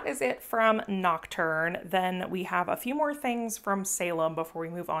 so that is it from Nocturne. Then we have a few more things from Salem before we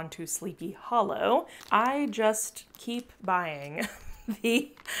move on to Sleepy Hollow. I just keep buying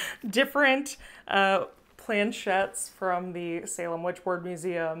the different planchettes from the Salem Witchboard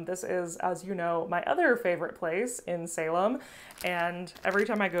Museum. This is, as you know, my other favorite place in Salem, and every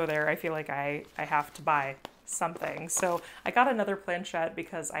time I go there, I feel like I have to buy something. So I got another planchette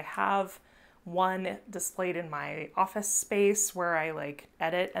because I have one displayed in my office space where I like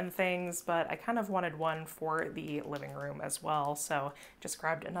edit and things, but I kind of wanted one for the living room as well. So just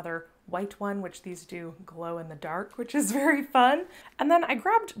grabbed another white one, which these do glow in the dark, which is very fun. And then I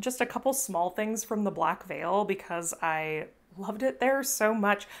grabbed just a couple small things from the Black Veil because I loved it there so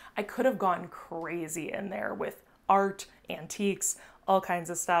much. I could have gone crazy in there with art, antiques, all kinds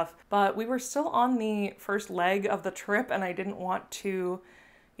of stuff, but we were still on the first leg of the trip and I didn't want to,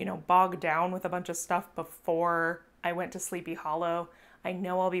 you know, bog down with a bunch of stuff before I went to Sleepy Hollow. I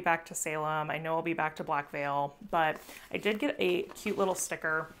know I'll be back to Salem. I know I'll be back to Black Veil, but I did get a cute little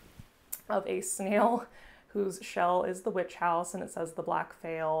sticker of a snail whose shell is the witch house and it says the Black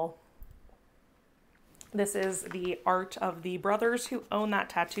Veil. This is the art of the brothers who own that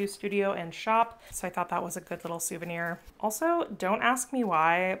tattoo studio and shop, so I thought that was a good little souvenir. Also, don't ask me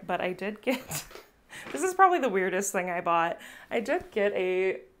why, but I did get, this is probably the weirdest thing I bought. I did get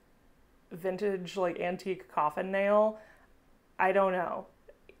a vintage like antique coffin nail. I don't know.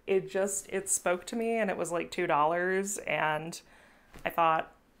 It spoke to me and it was like $2 and I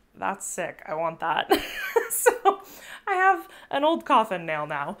thought, that's sick. I want that. So I have an old coffin nail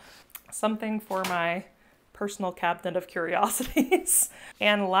now. Something for my personal cabinet of curiosities.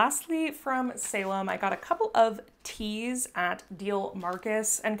 And lastly from Salem, I got a couple of teas at Deal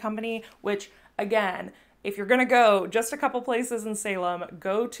Marcus and Company, which again, if you're gonna go just a couple places in Salem,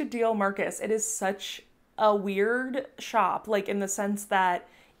 go to Deal Marcus. It is such a weird shop, like in the sense that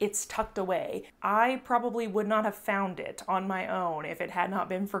it's tucked away. I probably would not have found it on my own if it had not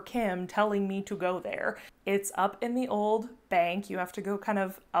been for Kim telling me to go there. It's up in the old bank. You have to go kind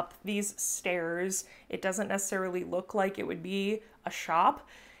of up these stairs. It doesn't necessarily look like it would be a shop.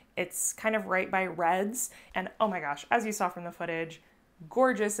 It's kind of right by Red's. And oh my gosh, as you saw from the footage,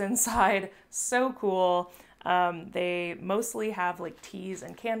 gorgeous inside, so cool. They mostly have like teas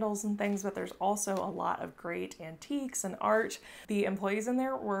and candles and things, but there's also a lot of great antiques and art. The employees in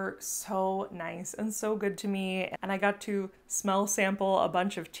there were so nice and so good to me, and I got to smell sample a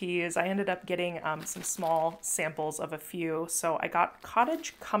bunch of teas. I ended up getting some small samples of a few. So I got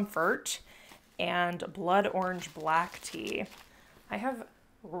Cottage Comfort and Blood Orange Black Tea. I have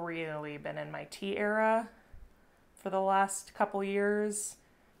really been in my tea era for the last couple years.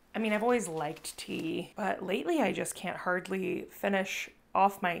 I mean, I've always liked tea, but lately I just can't hardly finish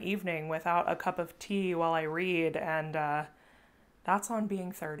off my evening without a cup of tea while I read, and that's on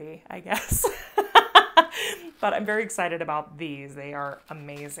being 30, I guess. But I'm very excited about these. They are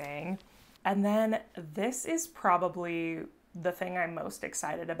amazing. And then this is probably the thing I'm most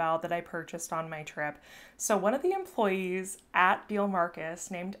excited about that I purchased on my trip. So one of the employees at Deal Marcus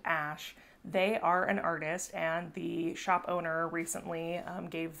named Ash, they are an artist, and the shop owner recently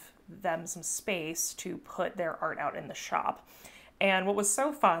gave them some space to put their art out in the shop. And what was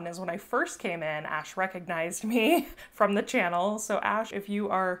so fun is when I first came in, Ash recognized me from the channel. So Ash, if you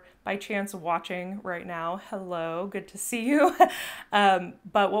are by chance watching right now, hello, good to see you.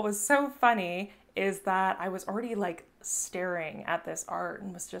 But what was so funny is that I was already like staring at this art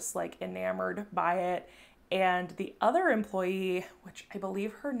and was just like enamored by it. And the other employee, which I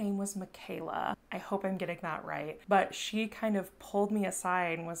believe her name was Michaela, I hope I'm getting that right, but she kind of pulled me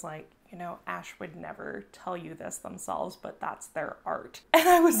aside and was like, you know, Ash would never tell you this themselves, but that's their art. And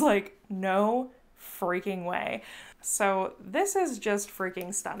I was like, no freaking way. So this is just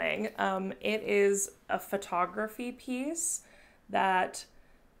freaking stunning. It is a photography piece that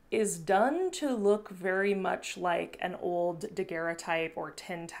is done to look very much like an old daguerreotype or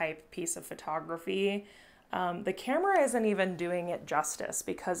tintype piece of photography. The camera isn't even doing it justice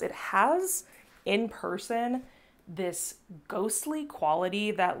because it has, in person, this ghostly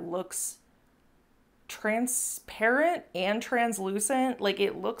quality that looks transparent and translucent. Like,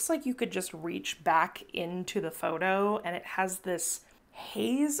 it looks like you could just reach back into the photo, and it has this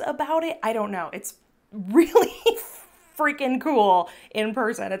haze about it. I don't know. It's really freaking cool in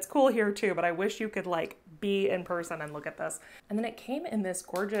person. It's cool here too, but I wish you could like be in person and look at this. And then it came in this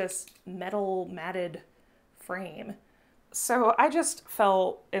gorgeous metal matted frame. So I just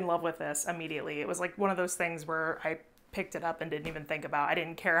fell in love with this immediately. It was like one of those things where I picked it up and didn't even think about. I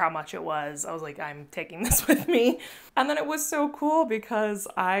didn't care how much it was. I was like, I'm taking this with me. And then it was so cool because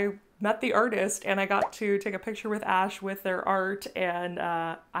I met the artist and I got to take a picture with Ash with their art, and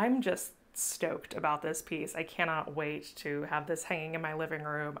I'm just stoked about this piece. I cannot wait to have this hanging in my living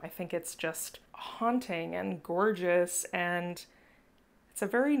room. I think it's just haunting and gorgeous, and it's a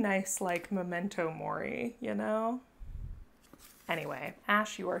very nice like memento mori, you know? Anyway,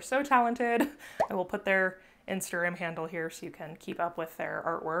 Ash, you are so talented. I will put their Instagram handle here so you can keep up with their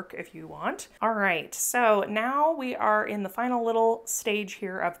artwork if you want. All right, so now we are in the final little stage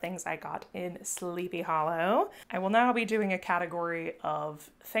here of things I got in Sleepy Hollow. I will now be doing a category of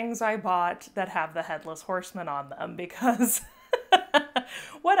things I bought that have the Headless Horseman on them, because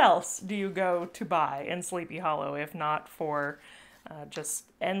what else do you go to buy in Sleepy Hollow if not for just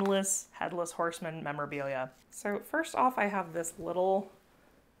endless Headless Horseman memorabilia? So first off, I have this little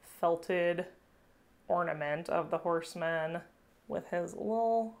felted ornament of the horseman with his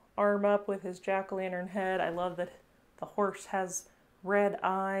little arm up with his jack-o'-lantern head. I love that the horse has red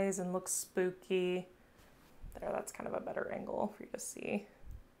eyes and looks spooky. There, that's kind of a better angle for you to see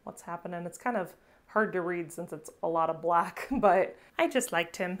what's happening. It's kind of hard to read since it's a lot of black, but I just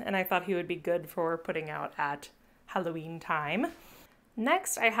liked him and I thought he would be good for putting out at Halloween time.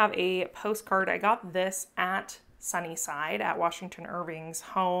 Next, I have a postcard. I got this at Sunnyside at Washington Irving's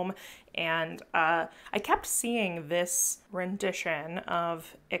home, and I kept seeing this rendition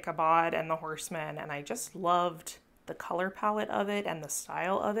of Ichabod and the Horseman, and I just loved the color palette of it and the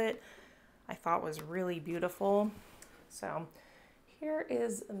style of it. I thought was really beautiful. So here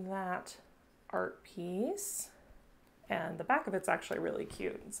is that art piece, and the back of it's actually really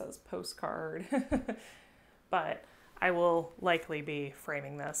cute. It says postcard, but I will likely be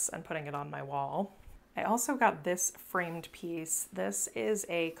framing this and putting it on my wall. I also got this framed piece. This is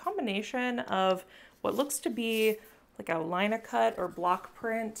a combination of what looks to be like a linocut or block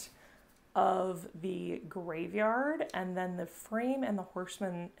print of the graveyard, and then the frame and the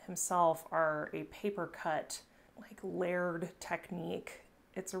horseman himself are a paper cut, like layered technique.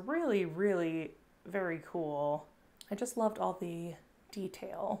 It's really, really very cool. I just loved all the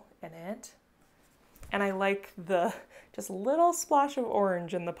detail in it. And I like the just little splash of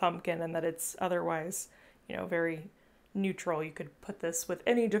orange in the pumpkin, and that it's otherwise, you know, very neutral. You could put this with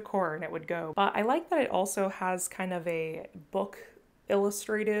any decor and it would go. But I like that it also has kind of a book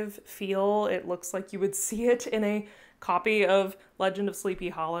illustrative feel. It looks like you would see it in a copy of Legend of Sleepy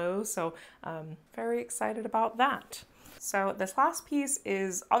Hollow. So very excited about that. So this last piece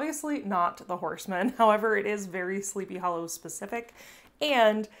is obviously not the Horseman. However, it is very Sleepy Hollow specific,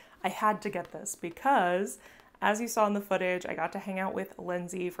 and I had to get this because, as you saw in the footage, I got to hang out with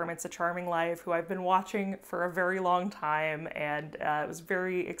Lindsay from It's a Charming Life, who I've been watching for a very long time, and it was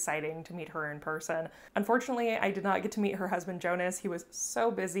very exciting to meet her in person. Unfortunately, I did not get to meet her husband, Jonas. He was so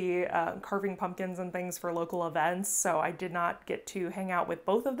busy carving pumpkins and things for local events, so I did not get to hang out with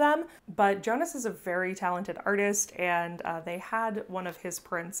both of them. But Jonas is a very talented artist, and they had one of his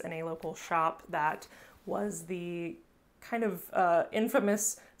prints in a local shop that was the kind of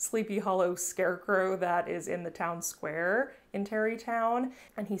infamous Sleepy Hollow scarecrow that is in the town square in Tarrytown,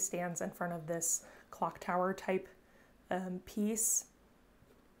 and he stands in front of this clock tower type piece.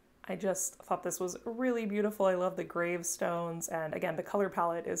 I just thought this was really beautiful. I love the gravestones, and again, the color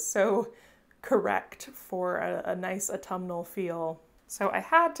palette is so correct for a nice autumnal feel. So I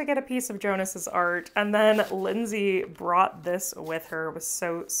had to get a piece of Jonas's art, and then Lindsay brought this with her. It was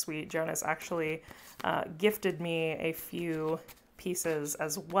so sweet. Jonas actually gifted me a few pieces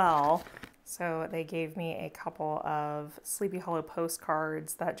as well. So they gave me a couple of Sleepy Hollow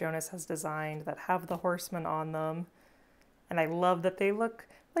postcards that Jonas has designed that have the Horseman on them. And I love that they look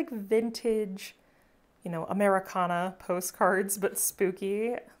like vintage, you know, Americana postcards, but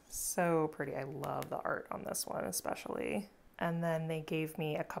spooky. So pretty. I love the art on this one especially. And then they gave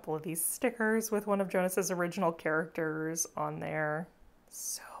me a couple of these stickers with one of Jonas's original characters on there.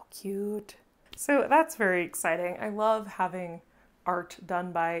 So cute. So that's very exciting. I love having art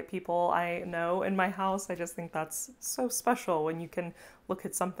done by people I know in my house. I just think that's so special when you can look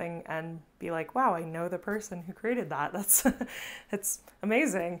at something and be like, wow, I know the person who created that. That's it's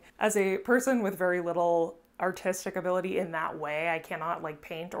amazing. As a person with very little artistic ability in that way, I cannot like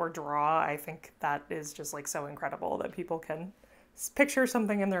paint or draw. I think that is just like so incredible that people can picture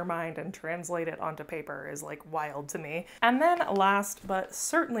something in their mind and translate it onto paper is like wild to me. And then last but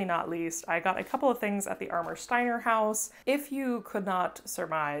certainly not least, I got a couple of things at the Armour Steiner house. If you could not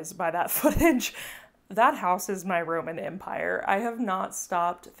surmise by that footage, that house is my Roman Empire. I have not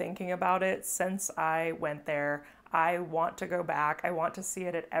stopped thinking about it since I went there. I want to go back. I want to see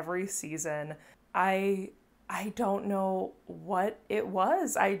it at every season. I don't know what it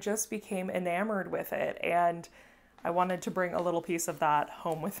was. I just became enamored with it, and I wanted to bring a little piece of that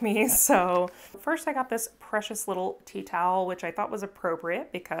home with me. So first I got this precious little tea towel, which I thought was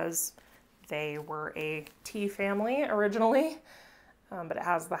appropriate because they were a tea family originally, but it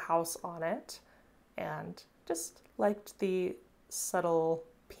has the house on it, and just liked the subtle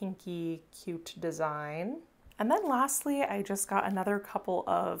pinky cute design. And then lastly, I just got another couple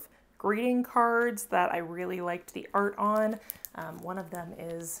of greeting cards that I really liked the art on. One of them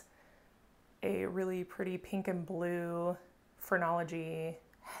is a really pretty pink and blue phrenology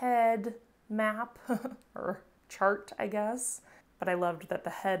head map or chart, I guess. But I loved that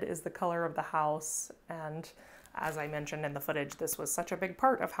the head is the color of the house, and as I mentioned in the footage, this was such a big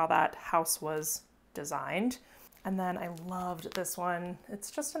part of how that house was designed. And then I loved this one.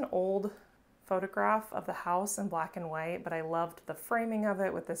 It's just an old photograph of the house in black and white, but I loved the framing of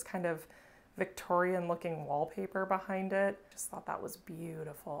it with this kind of Victorian looking wallpaper behind it. Just thought that was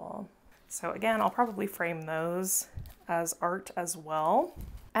beautiful. So again, I'll probably frame those as art as well.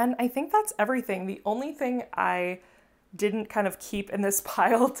 And I think that's everything. The only thing I didn't kind of keep in this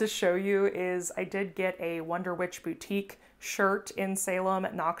pile to show you is I did get a Wonder Witch Boutique shirt in Salem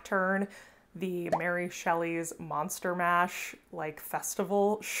at Nocturne, the Mary Shelley's Monster Mash like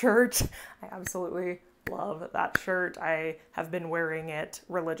festival shirt. I absolutely love that shirt. I have been wearing it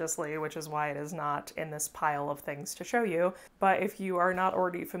religiously, which is why it is not in this pile of things to show you. But if you are not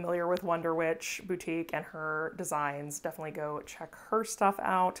already familiar with Wonder Witch Boutique and her designs, definitely go check her stuff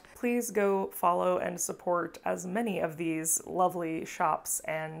out. Please go follow and support as many of these lovely shops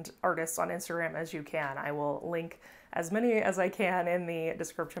and artists on Instagram as you can. I will link as many as I can in the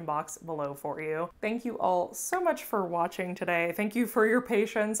description box below for you. Thank you all so much for watching today. Thank you for your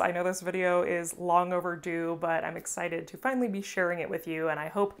patience. I know this video is long overdue, but I'm excited to finally be sharing it with you, and I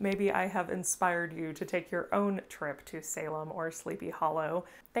hope maybe I have inspired you to take your own trip to Salem or Sleepy Hollow.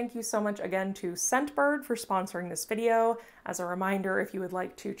 Thank you so much again to Scentbird for sponsoring this video. As a reminder, if you would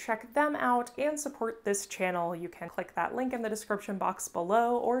like to check them out and support this channel, you can click that link in the description box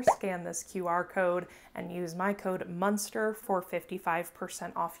below or scan this QR code and use my code Munster for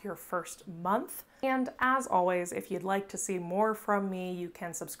 55% off your first month. And as always, if you'd like to see more from me, you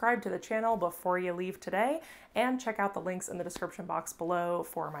can subscribe to the channel before you leave today and check out the links in the description box below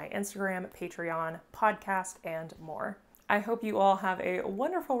for my Instagram, Patreon, podcast, and more. I hope you all have a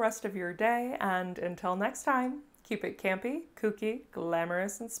wonderful rest of your day, and until next time, keep it campy, kooky,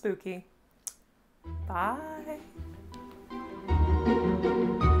 glamorous, and spooky. Bye!